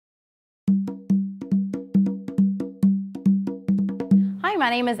Hi, my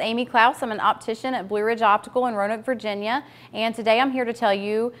name is Amy Klaus. I'm an optician at Blue Ridge Optical in Roanoke, Virginia, and today I'm here to tell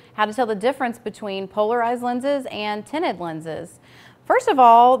you how to tell the difference between polarized lenses and tinted lenses. First of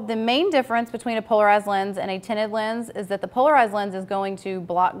all, the main difference between a polarized lens and a tinted lens is that the polarized lens is going to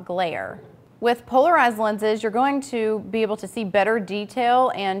block glare. With polarized lenses, you're going to be able to see better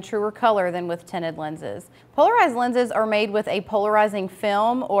detail and truer color than with tinted lenses. Polarized lenses are made with a polarizing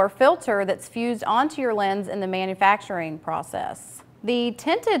film or filter that's fused onto your lens in the manufacturing process. The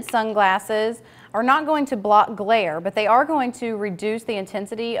tinted sunglasses are not going to block glare, but they are going to reduce the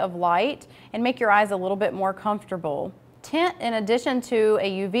intensity of light and make your eyes a little bit more comfortable. Tint, in addition to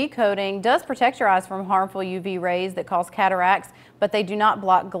a UV coating, does protect your eyes from harmful UV rays that cause cataracts, but they do not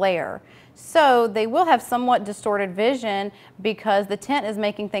block glare. So they will have somewhat distorted vision because the tint is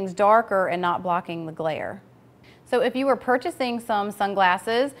making things darker and not blocking the glare. So if you are purchasing some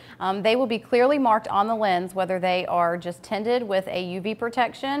sunglasses, they will be clearly marked on the lens whether they are just tinted with a UV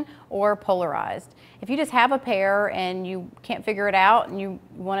protection or polarized. If you just have a pair and you can't figure it out and you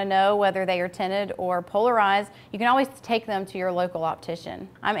want to know whether they are tinted or polarized, you can always take them to your local optician.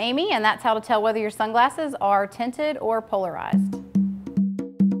 I'm Amy, and that's how to tell whether your sunglasses are tinted or polarized.